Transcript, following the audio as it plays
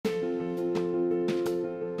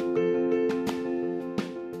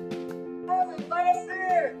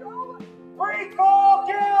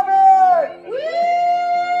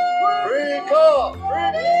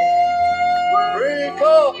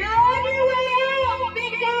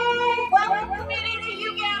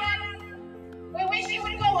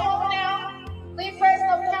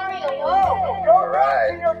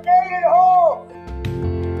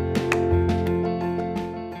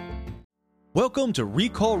Welcome to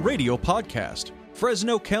Recall Radio Podcast.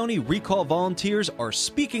 Fresno County Recall volunteers are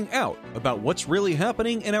speaking out about what's really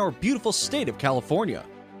happening in our beautiful state of California.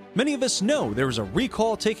 Many of us know there is a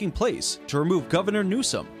recall taking place to remove Governor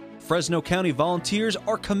Newsom. Fresno County volunteers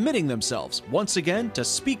are committing themselves once again to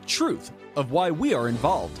speak truth of why we are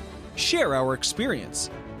involved, share our experience,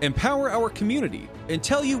 empower our community, and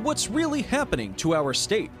tell you what's really happening to our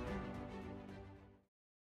state.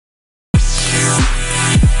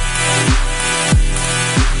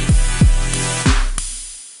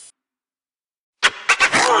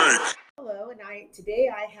 Hello, and today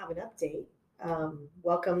I have an update.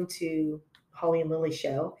 Welcome to Holly and Lily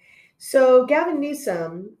Show. So Gavin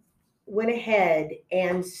Newsom went ahead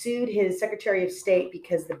and sued his Secretary of State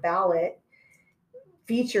because the ballot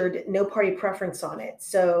featured no party preference on it.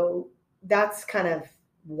 So that's kind of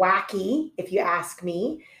wacky, if you ask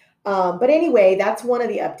me. But anyway, that's one of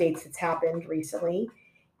the updates that's happened recently.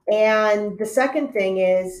 And the second thing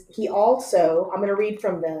is he also, I'm going to read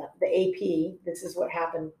from the AP. This is what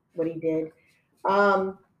happened, what he did.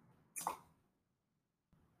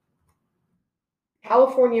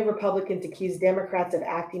 California Republicans accused Democrats of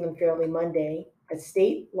acting unfairly Monday as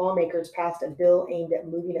state lawmakers passed a bill aimed at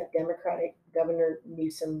moving up Democratic Governor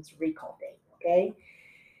Newsom's recall date. Okay.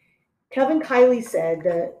 Kevin Kiley said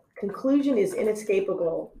the conclusion is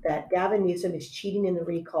inescapable that Gavin Newsom is cheating in the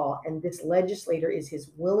recall, and this legislator is his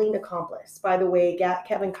willing accomplice. By the way,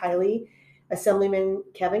 Kevin Kiley, Assemblyman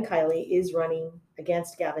Kevin Kiley, is running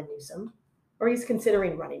against Gavin Newsom, or he's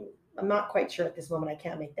considering running. I'm not quite sure at this moment. I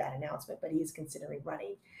can't make that announcement, but he is considering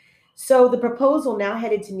running. So the proposal now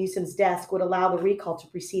headed to Newsom's desk would allow the recall to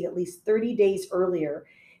proceed at least 30 days earlier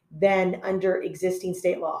than under existing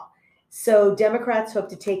state law. So Democrats hope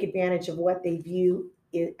to take advantage of what they view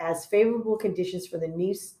as favorable conditions for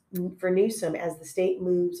Newsom as the state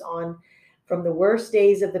moves on from the worst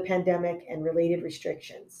days of the pandemic and related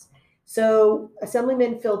restrictions. So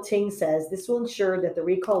Assemblyman Phil Ting says this will ensure that the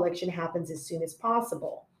recall election happens as soon as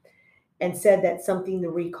possible, and said that's something the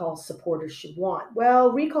recall supporters should want.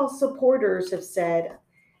 Well, recall supporters have said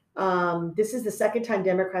this is the second time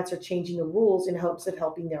Democrats are changing the rules in hopes of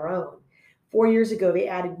helping their own. 4 years ago, they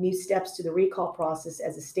added new steps to the recall process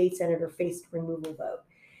as a state senator faced removal vote.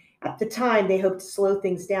 At the time, they hoped to slow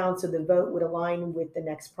things down so the vote would align with the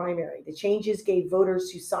next primary. The changes gave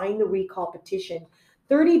voters who signed the recall petition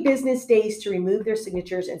 30 business days to remove their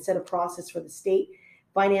signatures and set a process for the state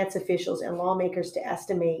finance officials and lawmakers to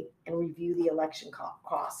estimate and review the election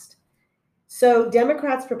cost. So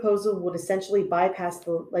Democrats' proposal would essentially bypass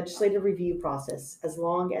the legislative review process as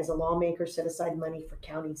long as a lawmaker set aside money for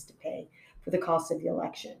counties to pay for the cost of the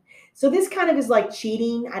election. So this kind of is like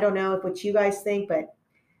cheating. I don't know what you guys think, but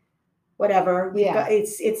whatever. Yeah.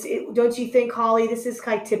 Don't you think, Holly, this is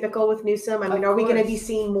kind of typical with Newsom? I mean, are we going to be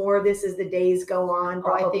seeing more of this as the days go on?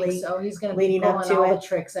 Probably. I think so. He's going to be pulling all the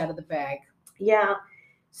tricks out of the bag. Yeah.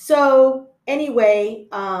 So anyway,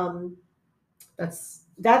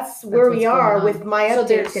 that's where we are with my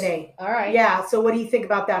update today. All right. Yeah. So what do you think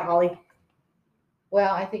about that, Holly?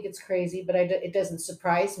 Well, I think it's crazy, but it doesn't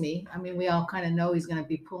surprise me. I mean, we all kind of know he's going to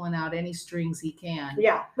be pulling out any strings he can.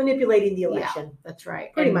 Yeah, manipulating the election. Yeah, that's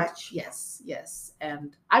right. Pretty much. Yes.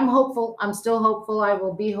 And I'm hopeful. I'm still hopeful. I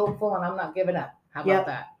will be hopeful, and I'm not giving up. How about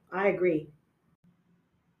that? I agree.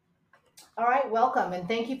 All right, welcome, and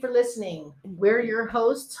thank you for listening. We're your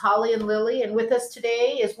hosts, Holly and Lily, and with us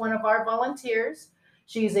today is one of our volunteers.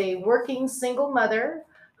 She's a working single mother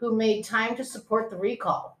who made time to support the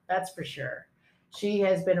recall, that's for sure. She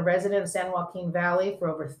has been a resident of San Joaquin Valley for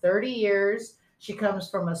over 30 years. She comes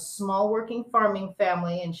from a small working farming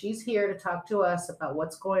family, and she's here to talk to us about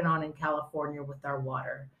what's going on in California with our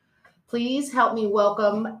water. Please help me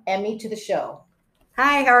welcome Emmy to the show.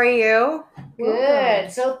 Hi, how are you? Good.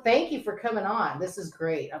 So thank you for coming on. This is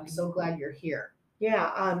great. I'm so glad you're here.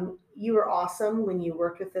 Yeah, you were awesome when you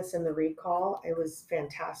worked with us in the recall. It was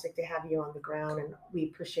fantastic to have you on the ground, and we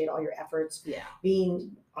appreciate all your efforts. Yeah.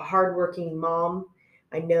 Being a hardworking mom,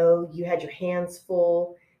 I know you had your hands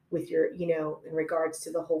full with your, in regards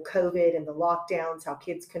to the whole COVID and the lockdowns, how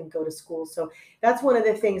kids couldn't go to school. So that's one of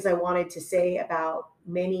the things I wanted to say about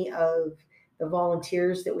many of the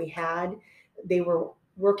volunteers that we had. They were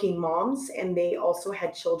working moms, and they also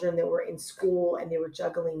had children that were in school, and they were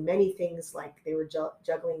juggling many things, like they were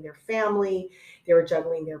juggling their family, they were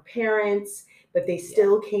juggling their parents, but they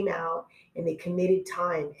still came out and they committed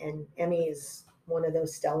time. And Emmy is one of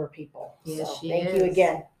those stellar people. Yes, so she thank is. you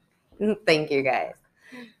again. Thank you, guys.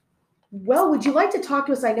 Well, would you like to talk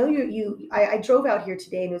to us? I know I drove out here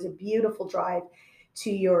today, and it was a beautiful drive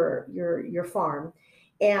to your farm.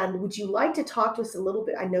 And would you like to talk to us a little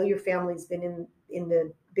bit? I know your family's been in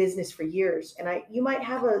the business for years, and you might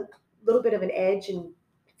have a little bit of an edge in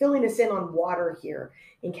filling us in on water here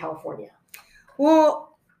in California.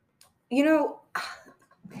 Well,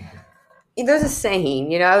 there's a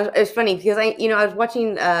saying, it's funny because I was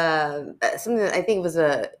watching something that I think was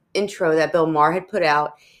a intro that Bill Maher had put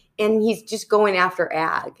out, and he's just going after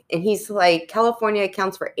ag, and he's like, California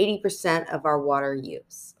accounts for 80% of our water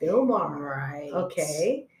use. Bill Maher. Right.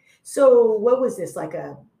 Okay. So what was this, like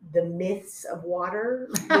the myths of water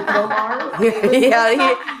with Bill Maher?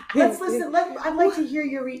 Let's listen. I'd like to hear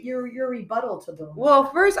your rebuttal to Bill Maher.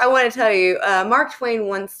 Well, first I want to tell you, Mark Twain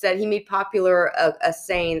once said, he made popular a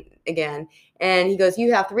saying again, and he goes,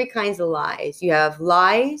 you have three kinds of lies. You have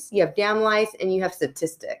lies, you have damn lies, and you have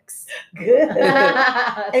statistics. Good.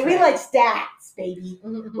 And we like stats, baby.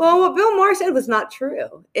 Well, what Bill Maher said was not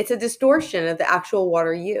true. It's a distortion of the actual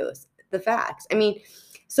water use, the facts. I mean,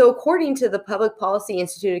 so according to the Public Policy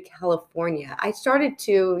Institute of California, I started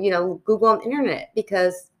to, Google on the internet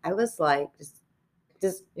because I was like,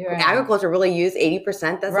 does agriculture really use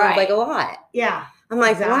 80%? That sounds like a lot. Yeah. I'm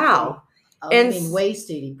like, wow. And waste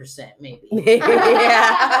 80%, maybe.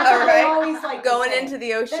 Yeah, right. Always like going into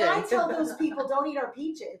the ocean. Then I tell those people, don't eat our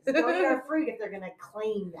peaches, don't eat our fruit if they're going to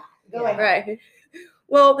claim that. Go ahead. Right.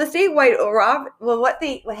 Well, the statewide, what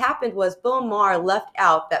happened was Bill Maher left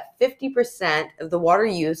out that 50% of the water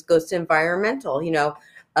use goes to environmental,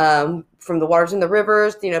 from the waters in the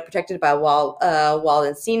rivers, protected by wild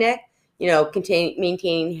and scenic,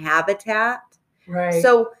 maintaining habitat. Right.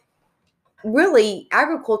 So really,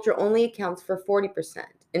 agriculture only accounts for 40%,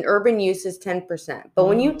 and urban use is 10%. But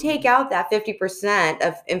when you take out that 50%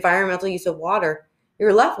 of environmental use of water,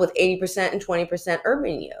 you're left with 80% and 20%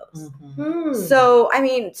 urban use. Mm-hmm. So,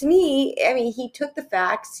 to me, he took the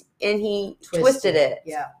facts and he twisted it.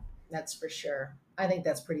 Yeah, that's for sure. I think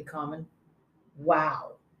that's pretty common.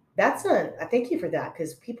 Wow. I thank you for that,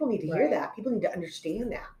 because people need to hear that. People need to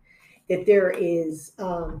understand that there is,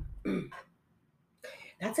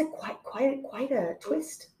 that's a quite a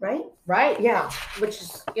twist, right? Right. Yeah. Which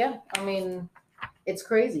is, it's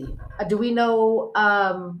crazy. Do we know,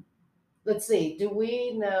 let's see, do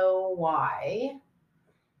we know why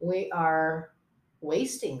we are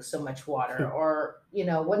wasting so much water? Or,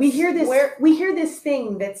 we hear this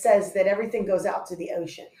thing that says that everything goes out to the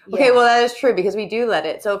ocean. Okay, well, that is true, because we do let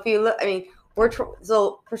it. So if you look,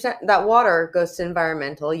 that water goes to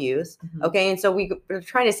environmental use. Mm-hmm. Okay, and so we're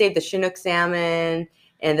trying to save the Chinook salmon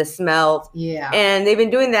and the smelt. Yeah. And they've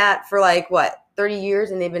been doing that for 30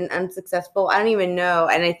 years, and they've been unsuccessful. I don't even know.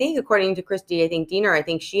 And I think, according to Christy, Diener,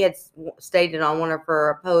 she had stated on one of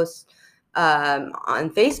her posts on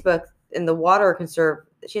Facebook in the water conserve.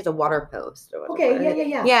 She has a water post. Or okay.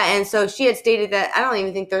 Yeah. Yeah, and so she had stated that I don't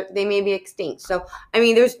even think they may be extinct. So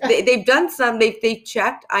they've done some. They've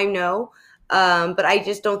checked. I know. But I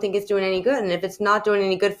just don't think it's doing any good. And if it's not doing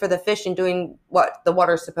any good for the fish and doing what the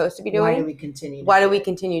water is supposed to be doing, why do we continue?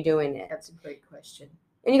 Continue doing it? That's a great question.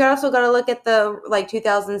 And you also got to look at the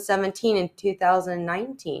 2017 and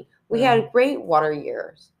 2019. We had great water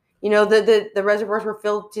years. The reservoirs were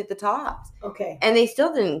filled to the tops. Okay. And they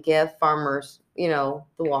still didn't give farmers, the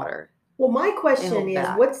water. Well, my question is,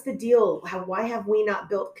 what's the deal? Why have we not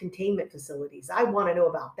built containment facilities? I want to know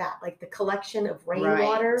about that, like the collection of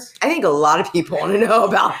rainwater. Right. I think a lot of people want to know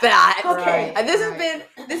about that. Okay, and this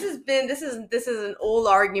is an old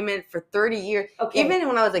argument for 30 years. Okay. Even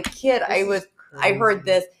when I was a kid, I heard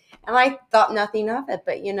this, and I thought nothing of it.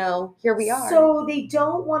 But here we are. So they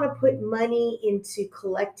don't want to put money into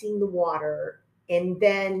collecting the water, and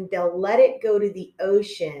then they'll let it go to the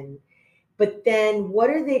ocean. But then what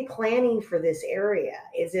are they planning for this area?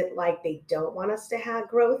 Is it like they don't want us to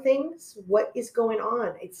grow things? What is going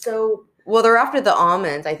on? It's so... Well, they're after the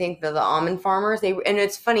almonds. I think the almond farmers. And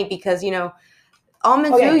it's funny because,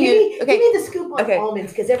 almonds give me the scoop on okay.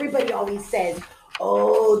 almonds, because everybody always says,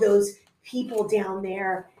 oh, those people down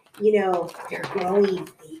there, they're growing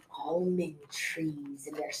the almond trees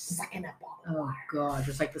and they're sucking up all the water. Oh, God.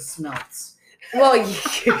 It's like the smelts. Well, yeah,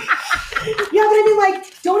 but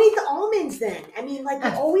don't eat the almonds then. They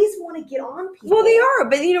always want to get on people. Well, they are,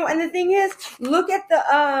 but and the thing is, look at the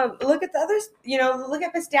others. Look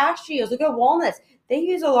at pistachios, look at walnuts. They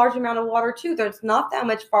use a large amount of water too. There's not that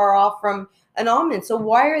much far off from an almond. So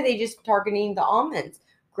why are they just targeting the almonds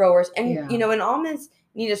growers? And and almonds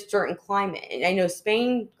need a certain climate. And I know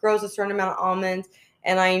Spain grows a certain amount of almonds.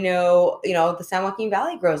 And I know, the San Joaquin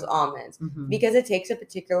Valley grows almonds because it takes a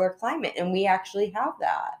particular climate, and we actually have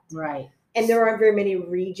that. Right. And there aren't very many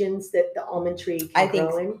regions that the almond tree can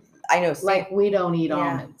grow in. I know. We don't eat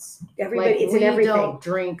almonds. Everybody, it's in everything. We don't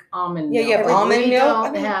drink almond milk. Yeah, you have almond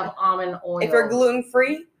milk. We don't have almond oil. If you're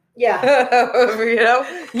gluten-free, Yeah. You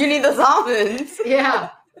know, you need those almonds. Yeah.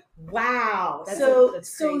 Wow. That's So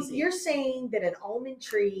crazy. you're saying that an almond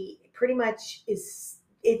tree pretty much it's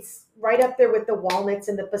right up there with the walnuts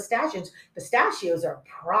and the pistachios. Pistachios are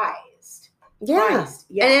prized. Yeah. Prized.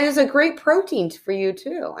 Yeah. And it is a great protein for you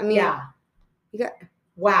too. I mean, yeah. you got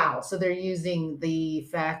Wow. So they're using the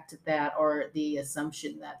fact that, or the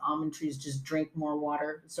assumption that almond trees just drink more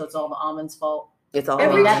water, so it's all the almonds' fault. it's all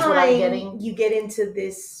Every that's what I'm time getting. you get into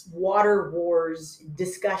this water wars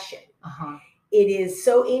discussion, Uh-huh. it is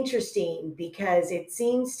so interesting because it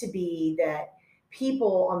seems to be that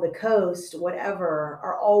people on the coast, whatever,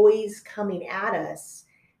 are always coming at us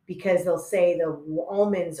because they'll say the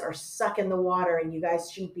almonds are sucking the water and you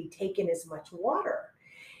guys shouldn't be taking as much water.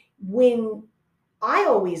 When I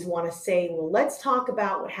always want to say, well, let's talk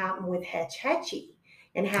about what happened with Hetch Hetchy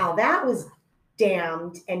and how that was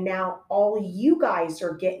damned, and now all you guys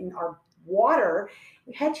are getting our water.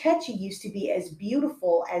 Hetch Hetchy used to be as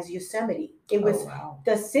beautiful as Yosemite. It was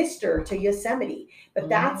the sister to Yosemite, but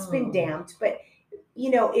that's been damped. But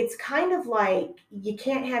it's kind of like you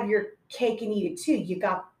can't have your cake and eat it too. You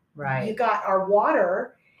got our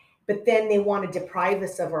water, but then they want to deprive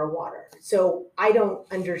us of our water. So I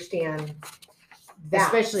don't understand that.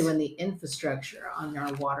 Especially when the infrastructure on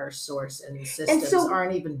our water source and systems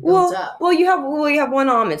aren't even built up. Well, you have one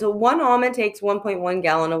almond. So one almond takes 1.1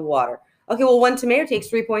 gallon of water. Okay, well, one tomato takes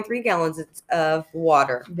 3.3 gallons of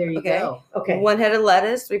water. There you go. Okay. One head of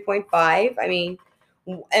lettuce, 3.5. I mean,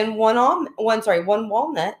 and one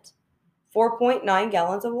walnut, 4.9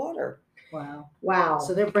 gallons of water. Wow.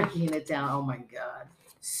 So they're breaking it down. Oh my God.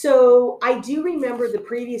 So I do remember the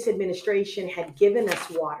previous administration had given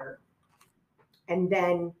us water. And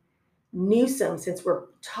then Newsom, since we're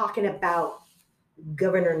talking about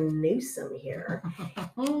Governor Newsom here,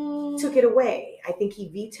 took it away. I think he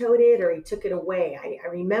vetoed it or he took it away. I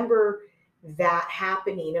remember that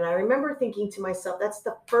happening. And I remember thinking to myself, that's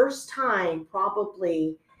the first time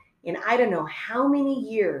probably in I don't know how many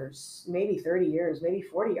years, maybe 30 years, maybe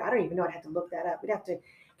 40. I don't even know. I'd have to look that up. We'd have to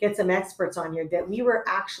get some experts on here that we were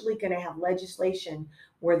actually going to have legislation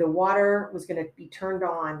where the water was going to be turned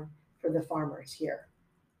on for the farmers here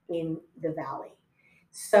in the valley.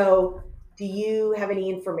 So do you have any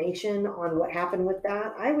information on what happened with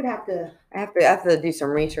that? I have to do some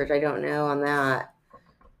research. I don't know on that.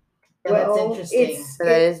 Yeah, well, that's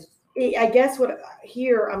interesting. I guess what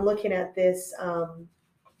here I'm looking at this.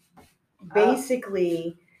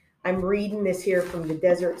 Basically, I'm reading this here from the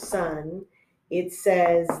Desert Sun. It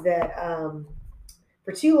says that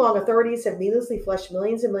for too long, authorities have needlessly flushed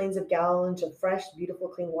millions and millions of gallons of fresh, beautiful,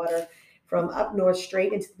 clean water from up north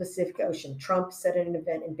straight into the Pacific Ocean. Trump said at an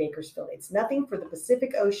event in Bakersfield, it's nothing for the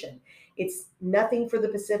Pacific Ocean. It's nothing for the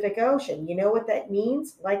Pacific Ocean. You know what that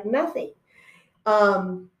means? Like nothing.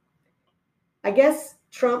 I guess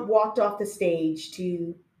Trump walked off the stage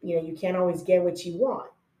to, you can't always get what you want.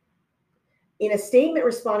 In a statement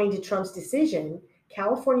responding to Trump's decision,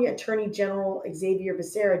 California Attorney General Xavier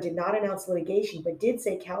Becerra did not announce litigation, but did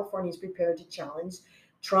say California is prepared to challenge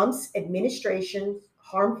Trump's administration's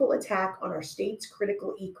harmful attack on our state's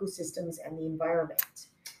critical ecosystems and the environment.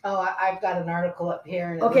 Oh, I've got an article up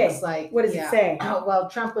here. And it looks like, what does it say? Well,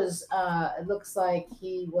 Trump was, it looks like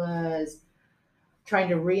he was trying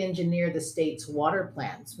to re-engineer the state's water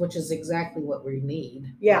plans, which is exactly what we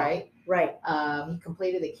need. Yeah, right. He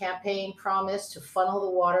completed a campaign promise to funnel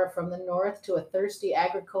the water from the north to a thirsty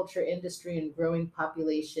agriculture industry and growing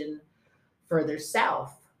population further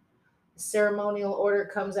south. The ceremonial order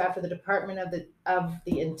comes after the Department of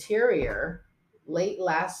the Interior late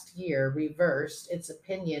last year reversed its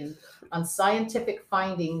opinion on scientific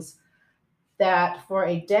findings that for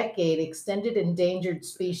a decade extended endangered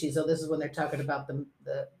species. So this is when they're talking about the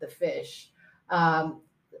fish.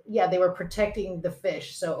 They were protecting the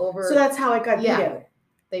fish. So that's how it got vetoed.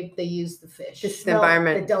 They used the fish. The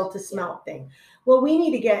environment, the Delta smelt thing. Well, we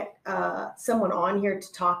need to get someone on here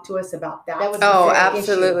to talk to us about that.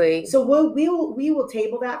 Absolutely. Issue. So we will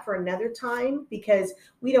table that for another time because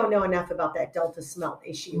we don't know enough about that Delta smelt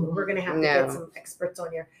issue. Mm-hmm. We're going to have to get some experts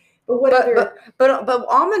on here. But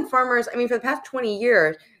almond farmers, I mean, for the past 20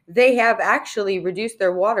 years, they have actually reduced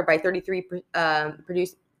their water by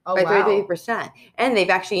 33%, and they've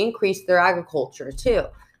actually increased their agriculture too.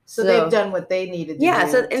 So they've done what they needed to do. Yeah,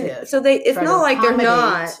 it's not like they're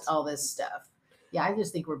not all this stuff. Yeah, I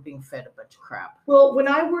just think we're being fed a bunch of crap. Well, when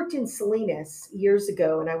I worked in Salinas years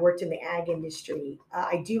ago, and I worked in the ag industry,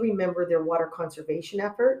 I do remember their water conservation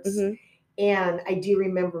efforts. Mm-hmm. And I do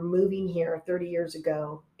remember moving here 30 years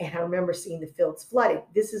ago, and I remember seeing the fields flooded.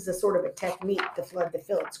 This is a sort of a technique to flood the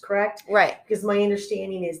fields, correct? Right. Because my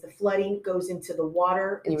understanding is the flooding goes into the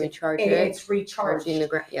water And you recharge and it. it's recharged. In the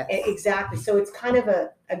ground. Yes. Exactly. So it's kind of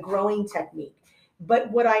a growing technique. But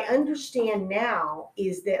what I understand now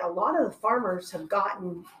is that a lot of the farmers have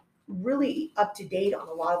gotten really up to date on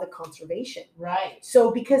a lot of the conservation. Right.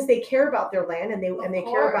 So because they care about their land and they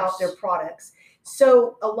care about their products.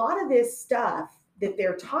 So a lot of this stuff that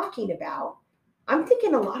they're talking about, I'm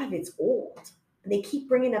thinking a lot of it's old. And they keep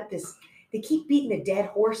bringing up this, they keep beating a dead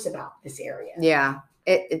horse about this area. Yeah.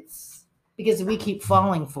 It's Because we keep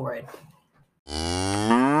falling for it.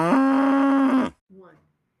 One.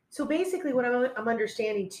 So basically what I'm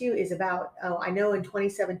understanding too is about, I know in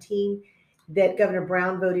 2017 that Governor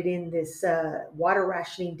Brown voted in this water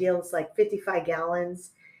rationing deal. It's like 55 gallons.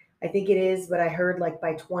 I think it is, but I heard like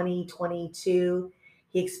by 2022,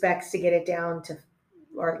 he expects to get it down to,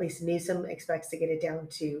 or at least Newsom expects to get it down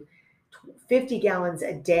to 50 gallons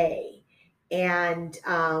a day. And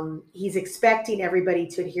he's expecting everybody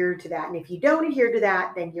to adhere to that. And if you don't adhere to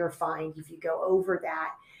that, then you're fined if you go over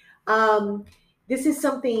that. This is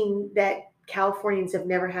something that Californians have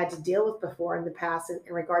never had to deal with before in the past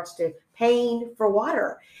in regards to paying for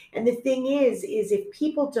water. And the thing is if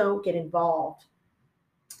people don't get involved,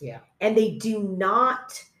 and they do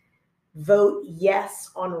not vote yes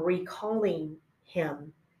on recalling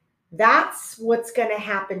him, that's what's going to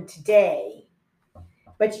happen today.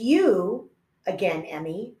 But you, again,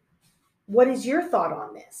 Emmy, what is your thought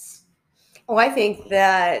on this? Oh, I think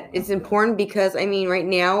that it's important because, I mean, right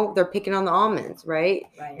now they're picking on the almonds, right?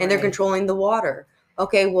 And they're controlling the water.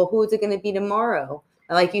 Okay, well, who is it going to be tomorrow?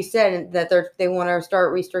 Like you said, that they want to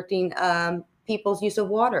start restricting people's use of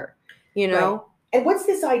water, you know? Right. And what's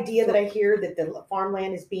this idea that I hear that the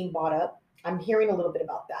farmland is being bought up? I'm hearing a little bit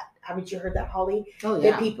about that. Haven't you heard that, Holly? Oh,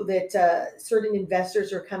 yeah. That people, that certain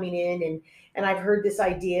investors are coming in, and I've heard this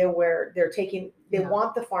idea where they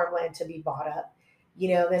want the farmland to be bought up. You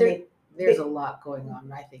know, then there's a lot going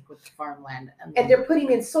on, I think, with the farmland. And they're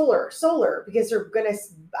putting in solar because they're going to,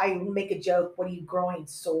 I make a joke, what are you growing,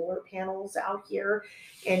 solar panels out here?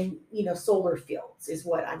 And, you know, solar fields is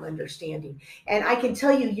what I'm understanding. And I can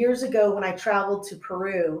tell you years ago when I traveled to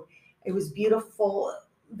Peru, it was beautiful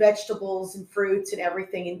vegetables and fruits and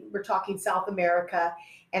everything. And we're talking South America.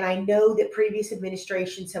 And I know that previous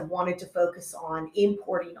administrations have wanted to focus on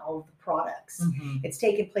importing all of the products. Mm-hmm. It's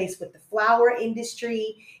taken place with the flower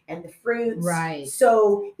industry and the fruits. Right.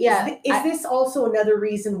 So yeah, is this also another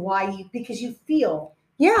reason why because you feel?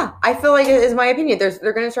 Yeah, I feel like it is my opinion.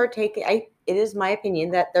 They're going to start taking, it is my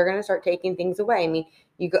opinion that they're going to start taking things away. I mean,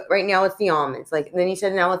 right now it's the almonds. Like, then you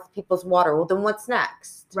said now it's people's water. Well, then what's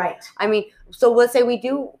next? Right. I mean, so let's say we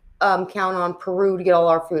do count on Peru to get all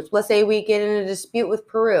our fruits. Let's say we get in a dispute with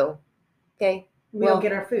Peru. Okay. We don't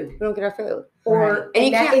get our food. We don't get our food. Or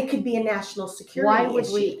it could be a national security Why would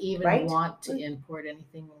issue, we even want to import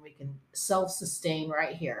anything when we can self-sustain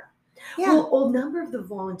right here? Yeah. Well, a number of the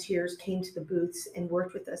volunteers came to the booths and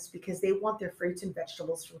worked with us because they want their fruits and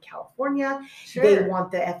vegetables from California. Sure. They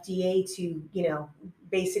want the FDA to, you know,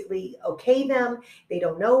 basically okay them. They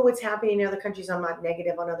don't know what's happening in other countries. I'm not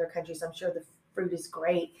negative on other countries. I'm sure the fruit is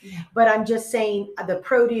great. Yeah. But I'm just saying the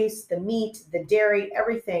produce, the meat, the dairy,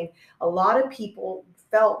 everything, a lot of people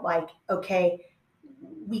felt like, okay,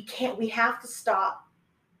 we have to stop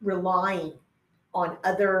relying on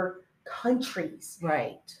other countries.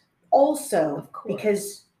 Right. Also,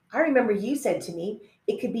 because I remember you said to me,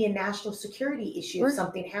 it could be a national security issue if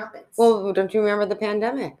something happens. Well, don't you remember the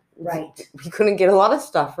pandemic? Right. We couldn't get a lot of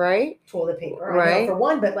stuff, right? Toilet paper, right? I know, for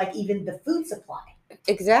one, but like even the food supply.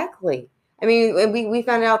 Exactly. I mean, we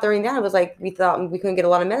found out during that, it was like, we thought we couldn't get a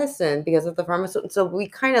lot of medicine because of the pharmaceutical. So we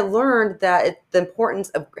kind of learned that the importance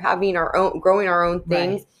of having growing our own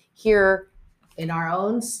things here. In our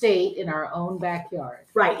own state, in our own backyard.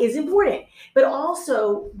 Right, is important. But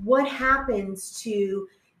also, what happens to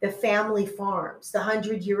the family farms, the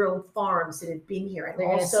 100-year-old farms that have been here? And they're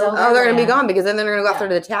going to be gone because then they're going to go after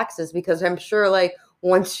the taxes, because I'm sure, like,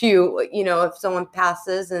 once if someone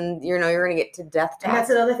passes and, you're going to get to death tax. And that's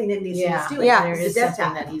another thing that Newsom is doing. Yeah, there is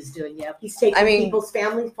something that he's doing, yep. He's taking people's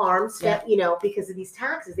family farms, because of these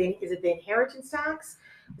taxes. Is it the inheritance tax?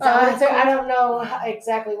 I don't know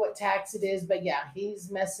exactly what tax it is, but yeah, he's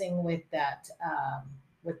messing with that,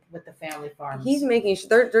 with the family farms. He's making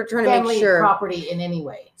sure they're trying to make sure property in any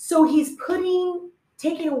way. So he's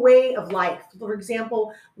taking away of life. For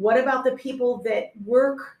example, what about the people that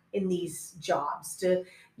work in these jobs to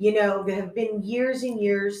there have been years and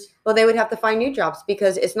years. Well, they would have to find new jobs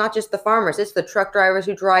because it's not just the farmers; it's the truck drivers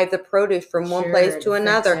who drive the produce from one place to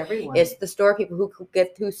another. Everyone. It's the store people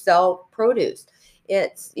who sell produce.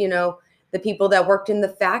 It's the people that worked in the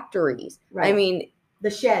factories. Right. I mean, the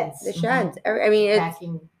sheds. I mean, it's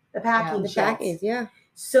the packing the sheds. packings. Yeah.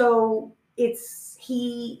 So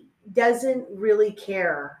he doesn't really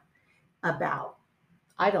care about.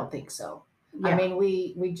 I don't think so. Yeah. I mean,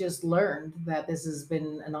 we just learned that this has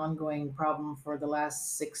been an ongoing problem for the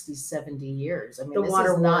last 60, 70 years. I mean, this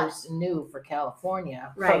is not new for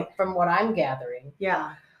California, right? From what I'm gathering.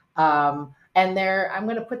 Yeah. And I'm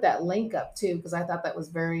going to put that link up too, because I thought that was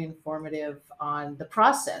very informative on the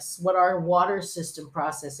process, what our water system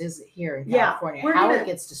process is here in California, how it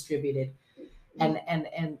gets distributed.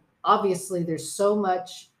 And obviously there's so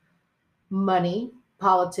much money,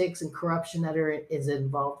 politics, and corruption that is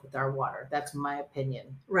involved with our water. That's my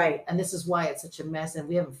opinion. Right. And this is why it's such a mess, and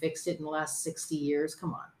we haven't fixed it in the last 60 years.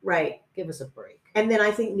 Come on. Right. Give us a break. And then I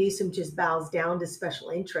think Newsom just bows down to special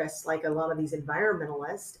interests like a lot of these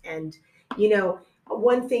environmentalists. And,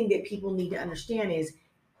 one thing that people need to understand is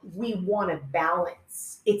we want a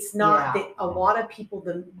balance. It's not that a lot of people,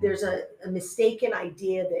 there's a mistaken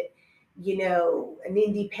idea that, an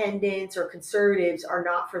independence or conservatives are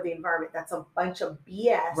not for the environment. That's a bunch of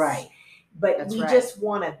BS. Right. But we just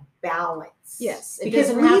want a balance. Yes.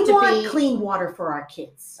 Because we want clean water for our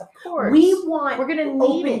kids. Of course. We're going to need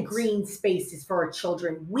open green spaces for our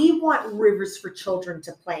children. We want rivers for children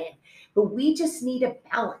to play in. But we just need a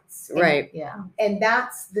balance. Right. And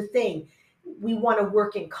that's the thing. We want to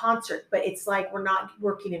work in concert, but it's like we're not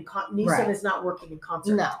working in Newsom is not working in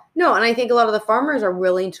concert. No, and I think a lot of the farmers are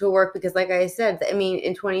willing to work because, like I said, I mean,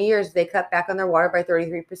 in 20 years they cut back on their water by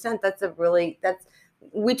 33%.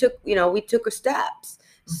 We took steps.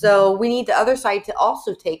 Mm-hmm. So we need the other side to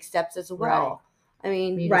also take steps as well. Right. I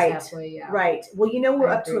mean, right. Well, we're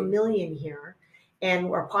up to 1 million here, and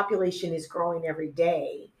our population is growing every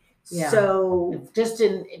day. Yeah. So just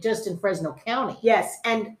in Fresno County. Yes,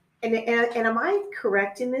 and am I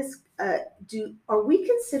correct in this? Are we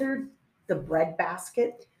considered the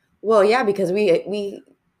breadbasket? Well, yeah, because I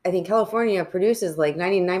think California produces like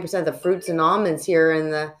 99% of the fruits and almonds here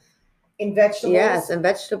in vegetables. Yes, and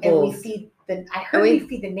vegetables. And we feed we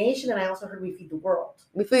feed the nation, and I also heard we feed the world.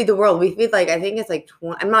 We feed the world. We feed I think it's like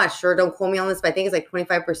 20, I'm not sure. Don't quote me on this, but I think it's like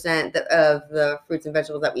 25% of the fruits and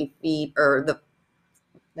vegetables that we feed, or the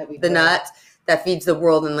nuts that feeds the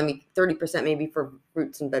world, and 30% maybe for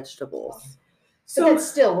fruits and vegetables. So that's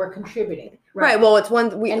still, we're contributing. Right. Well, it's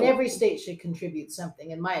and every state should contribute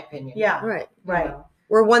something, in my opinion. Yeah. Right. Right.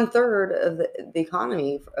 We're 1/3 of the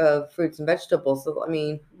economy of fruits and vegetables. So, I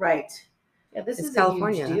mean. Right. Yeah, this is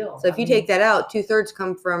California. A huge deal. So if you take that out, 2/3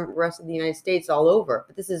 come from the rest of the United States all over.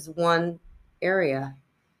 But this is one area.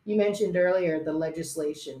 You mentioned earlier the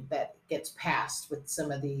legislation that gets passed with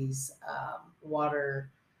some of these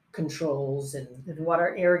water controls and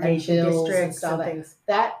water irrigation districts and things.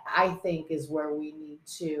 That I think is where we need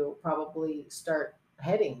to probably start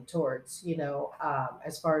heading towards,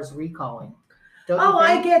 as far as recalling.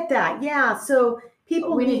 I get that. Yeah. So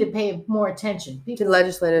we need to pay more attention to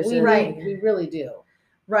legislators. We really do.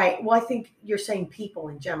 Right. Well, I think you're saying people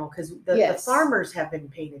in general, because the farmers have been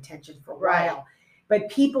paying attention for a while, but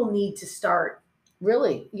people need to start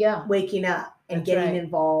waking up and getting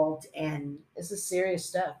involved. And this is serious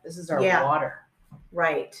stuff. This is our water.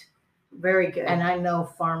 Right. Very good. And I know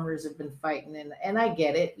farmers have been fighting, and I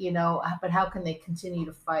get it, but how can they continue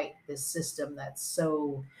to fight this system that's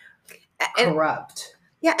so corrupt?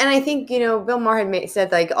 Yeah, and I think, Bill Maher had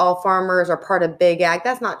said all farmers are part of Big Ag.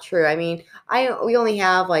 That's not true. I mean, we only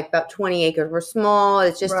have about 20 acres. We're small.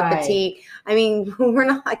 It's just a petite. I mean, we're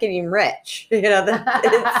not getting rich.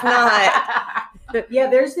 It's not. Yeah,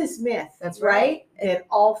 there's this myth. That's right. That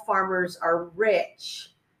all farmers are rich.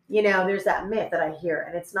 There's that myth that I hear,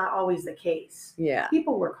 and it's not always the case. Yeah.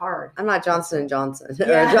 People work hard. I'm not Johnson & Johnson.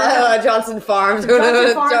 Yeah. Or Johnson Farms.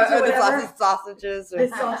 Johnson Farms or the sausages. The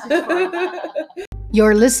sausage farm.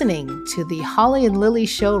 You're listening to the Holly and Lily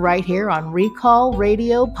Show right here on Recall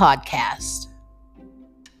Radio Podcast.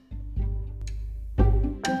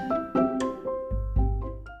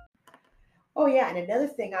 Oh yeah, and another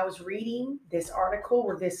thing, I was reading this article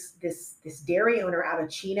where this dairy owner out of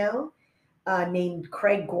Chino, named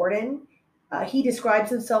Craig Gordon, he describes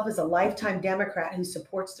himself as a lifetime Democrat who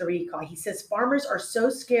supports the recall. He says farmers are so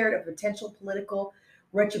scared of potential political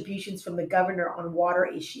retributions from the governor on water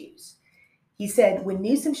issues. He said, when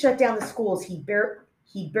Newsom shut down the schools, he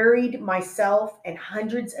buried myself and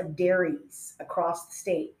hundreds of dairies across the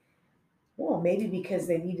state. Well, maybe because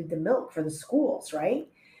they needed the milk for the schools, right?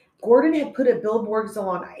 Gordon had put up billboards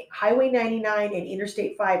on Highway 99 and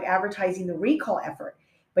Interstate 5 advertising the recall effort,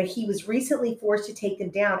 but he was recently forced to take them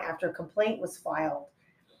down after a complaint was filed.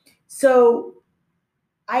 So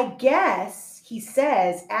I guess he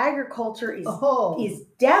says agriculture is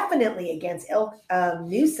definitely against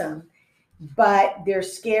Newsom, but they're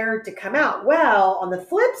scared to come out. Well, on the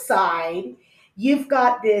flip side, you've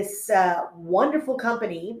got this wonderful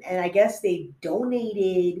company, and I guess they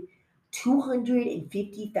donated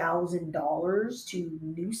 $250,000 to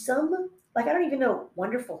Newsom. Like, I don't even know.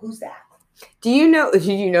 Wonderful. Who's that? Do you know?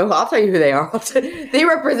 I'll tell you who they are. They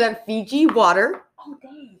represent Fiji Water. Oh,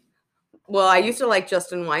 dang. Well, I used to like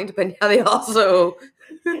Justin Wind, but now they also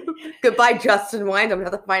goodbye Justin Wind. I'm gonna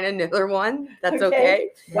have to find another one. That's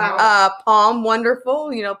okay. Wow. Palm Wonderful.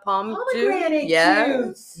 Palm Pomegranate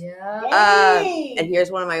juice. juice. Yeah. And here's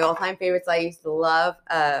one of my all-time favorites. I used to love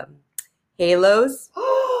Halos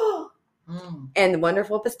and the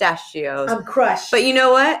wonderful pistachios. I'm crushed. But you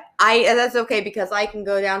know what? That's okay because I can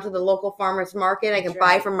go down to the local farmers market. I can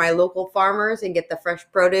buy from my local farmers and get the fresh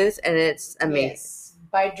produce, and it's amazing. Yes.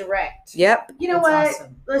 Buy direct. Yep. You know That's what?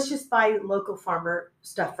 awesome. Let's just buy local farmer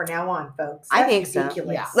stuff from now on, folks. I That's think so.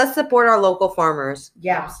 ridiculous. Yeah. Let's support our local farmers.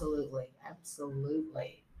 Yeah. Absolutely.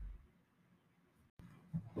 Absolutely.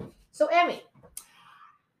 So, Emmy,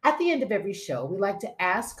 at the end of every show, we like to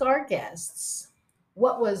ask our guests,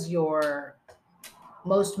 what was your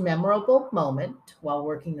most memorable moment while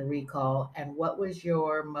working the recall, and what was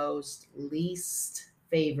your most least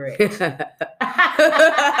favorite?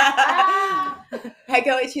 I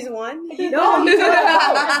go choose one. No, you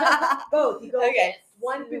go both. You go Okay.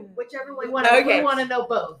 one, whichever one. We Okay. want to know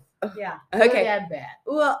both. Yeah. Good Okay. and bad.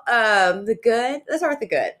 Well, the good. Let's start with the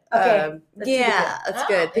good. Okay, let's do the Yeah, good. that's Oh,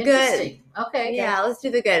 good. The good. interesting. Okay. Yeah, let's do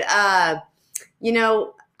the good. I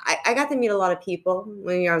got to meet a lot of people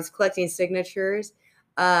when I was collecting signatures.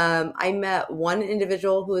 I met one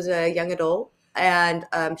individual who was a young adult, and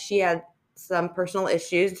she had some personal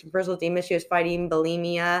issues, some personal demons. She was fighting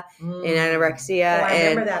bulimia and anorexia. Oh, I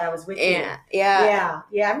remember that. I was with you. Yeah.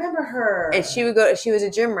 Yeah. I remember her. And she was a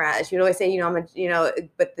gym rat. She would always say,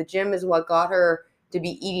 but the gym is what got her to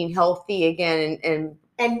be eating healthy again. And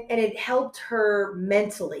it helped her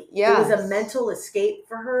mentally. Yes. It was a mental escape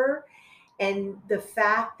for her. And the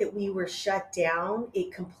fact that we were shut down,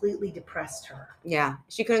 it completely depressed her. yeah,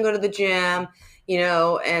 she couldn't go to the gym,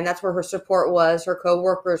 and that's where her support was. Her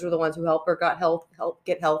coworkers were the ones who helped her help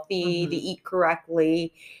get healthy, to eat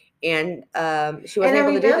correctly. And she wasn't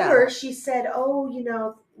able to do that. And I remember she said,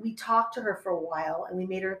 we talked to her for a while and we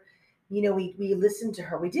made her, we listened to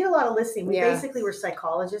her. We did a lot of listening. We basically were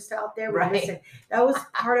psychologists out there. We listened. That was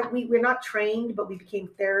part of, we're not trained, but we became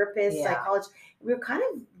therapists, psychologists. We were kind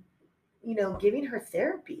of, giving her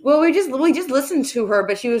therapy. Well, we just listened to her,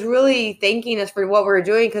 but she was really thanking us for what we were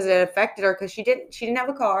doing because it affected her because she didn't have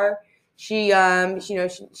a car. She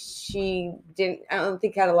she didn't, I don't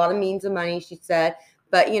think had a lot of means of money, she said,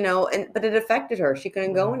 but but it affected her. She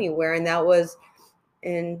couldn't go anywhere, and that was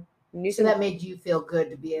in So that made you feel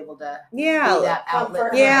good to be able to be yeah that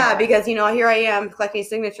outlet. yeah, because here I am collecting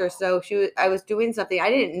signatures. So I was doing something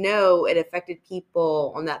I didn't know it affected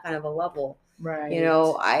people on that kind of a level. Right.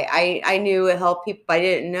 I knew it helped people. I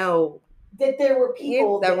didn't know that there were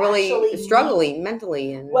people that really actually struggling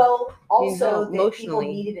mentally and also that emotionally.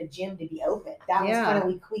 people needed a gym to be open. That was kind of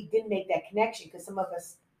we didn't make that connection because some of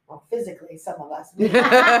us, physically, some of us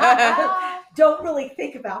don't really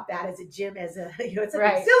think about that as a gym as a it's an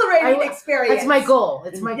exhilarating experience. That's my goal.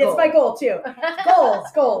 It's my goal. It's my goal too.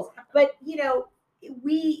 Goals. But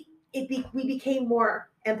we became more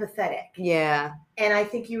empathetic. Yeah. And I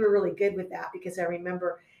think you were really good with that because I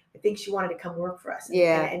remember, I think she wanted to come work for us.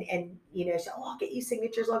 Yeah. And she said, I'll get you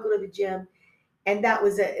signatures. I'll go to the gym. And that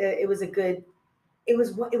was it was an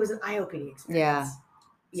eye-opening experience.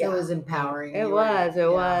 Yeah. So it was empowering. It was.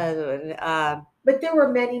 But there were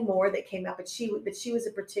many more that came up, but she was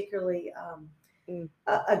a particularly,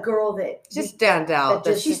 a girl that just stands out.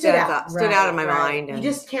 She stood out. Stood out in my mind. You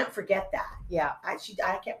just can't forget that. Yeah. I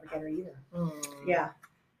can't forget her either. Yeah.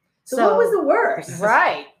 So what was the worst?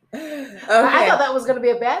 Right. Okay. I thought that was going to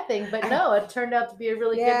be a bad thing, but no, it turned out to be a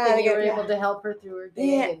really good thing. You were able to help her through her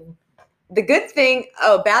day. Yeah. The good thing,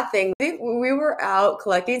 bad thing, we were out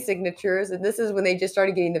collecting signatures, and this is when they just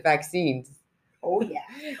started getting the vaccines. Oh, yeah.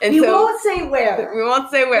 And we won't say where. We won't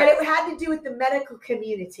say where. But it had to do with the medical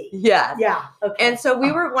community. Yes. Yeah. Okay. And so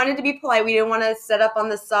we wanted to be polite. We didn't want to set up on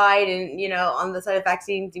the side and, on the side of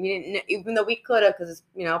vaccines. We didn't, even though we could have, because,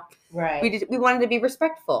 right. We wanted to be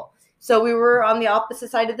respectful. So we were on the opposite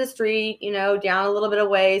side of the street, down a little bit of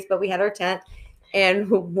ways, but we had our tent. and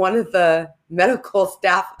one of the medical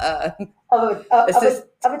staff Of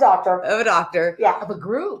a doctor. of a doctor, Yeah. Of a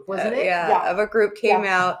group, wasn't it? Yeah. of a group came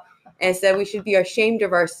Yeah. out and said we should be ashamed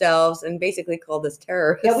of ourselves and basically called us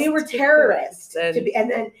terrorists. Yeah, we were terrorists. And- And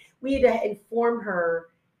then we had to inform her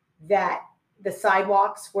that the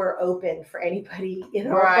sidewalks were open for anybody, the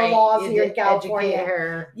laws You here in did California. educate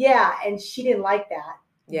her. Yeah, and she didn't like that.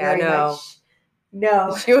 Yeah, very no. much.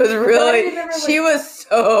 No. She was really, remember she was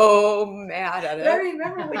so mad at But I it.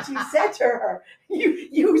 remember what you said to her.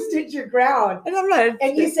 You stood your ground. And I'm not.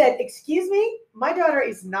 And you said, "Excuse me, my daughter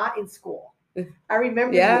is not in school." I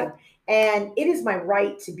remember Yeah. you. And it is my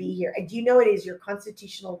right to be here. And do you know it is your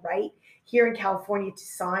constitutional right here in California to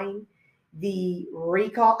sign the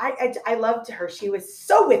recall? I loved her. She was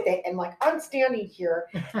so with it, and like, I'm standing here.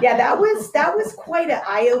 Yeah, that was quite an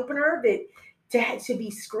eye opener to be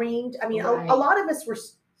screamed. I mean, Right. a lot of us were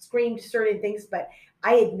screamed certain things, but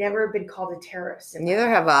I had never been called a terrorist. Neither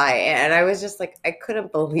have I. And I was just like, I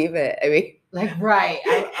couldn't believe it. I mean, Like, right.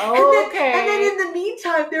 And then in the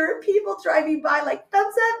meantime, there were people driving by like,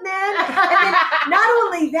 thumbs up, man. And then not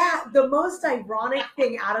only that, the most ironic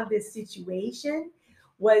thing out of this situation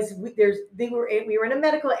was we were in a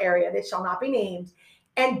medical area that shall not be named,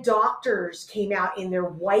 and doctors came out in their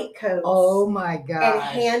white coats Oh my God. and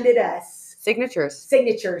handed us signatures.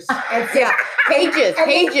 signatures and said, Yeah, pages. And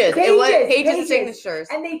they- It was pages pages. of signatures.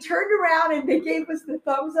 and they turned around and they gave us the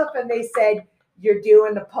thumbs up and they said, "You're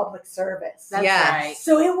doing a public service." That's Yes. right.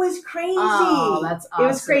 So it was crazy. Oh, that's awesome. It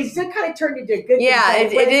was crazy. So it kind of turned into a good Yeah, thing. it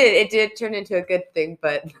did. It did turn into a good thing,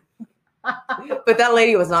 but that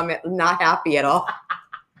lady was not happy at all.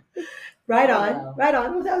 Right Oh, on. wow. Right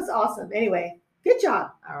on. Well, that was awesome. Anyway, good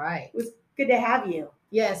job. All right. Good to have you.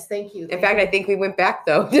 Yes, thank you. In fact, I think we went back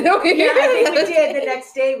though. Didn't we? Yeah, I think we did. The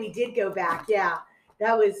next day we did go back. Yeah.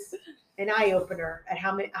 That was an eye opener at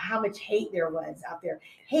how much hate there was out there.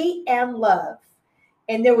 Hate and love.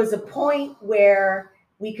 And there was a point where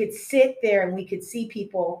we could sit there and we could see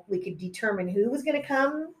people, we could determine who was going to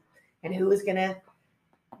come and who was going to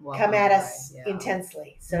come at us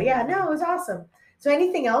intensely. So yeah, no, it was awesome. So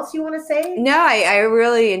anything else you want to say? No, I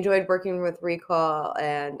really enjoyed working with Recall,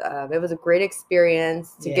 and it was a great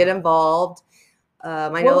experience to get involved. I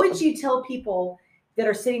know. What would you tell people that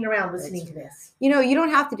are sitting around listening to this? You don't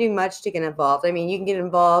have to do much to get involved. I mean, you can get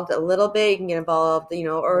involved a little bit, you can get involved,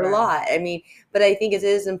 or Right. a lot. I mean, but I think it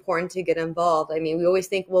is important to get involved. I mean, we always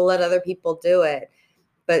think we'll let other people do it,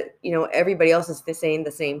 but everybody else is saying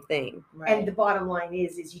the same thing. Right. And the bottom line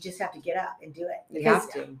is you just have to get up and do it. You have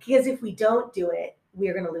to. Because if we don't do it,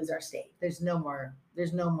 we're going to lose our state. There's no more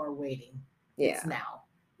waiting. Yeah. It's now.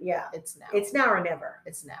 Yeah. It's now. It's now or never.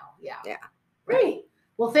 It's now. Yeah. Yeah. Great.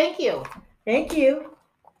 Well, thank you. Thank you.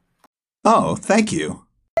 Oh, thank you.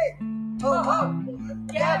 Gavin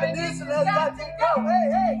Newsom has got to go.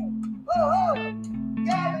 Hey, hey. Oh,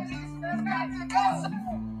 Gavin Newsom has got to go.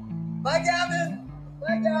 Bye, Gavin.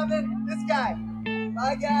 Bye, Gavin. This guy.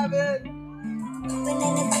 Bye, Gavin.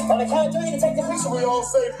 On the count of three, to take the picture, we all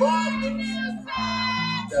say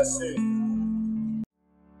bye. That's it.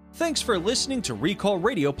 Thanks for listening to Recall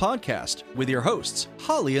Radio Podcast with your hosts,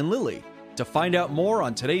 Holly and Lily. To find out more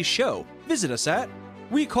on today's show, visit us at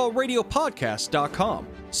recallradiopodcast.com.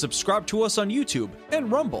 Subscribe to us on YouTube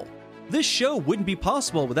and Rumble. This show wouldn't be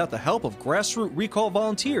possible without the help of grassroots recall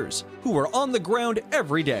volunteers who are on the ground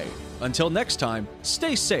every day. Until next time,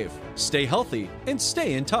 stay safe, stay healthy, and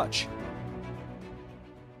stay in touch.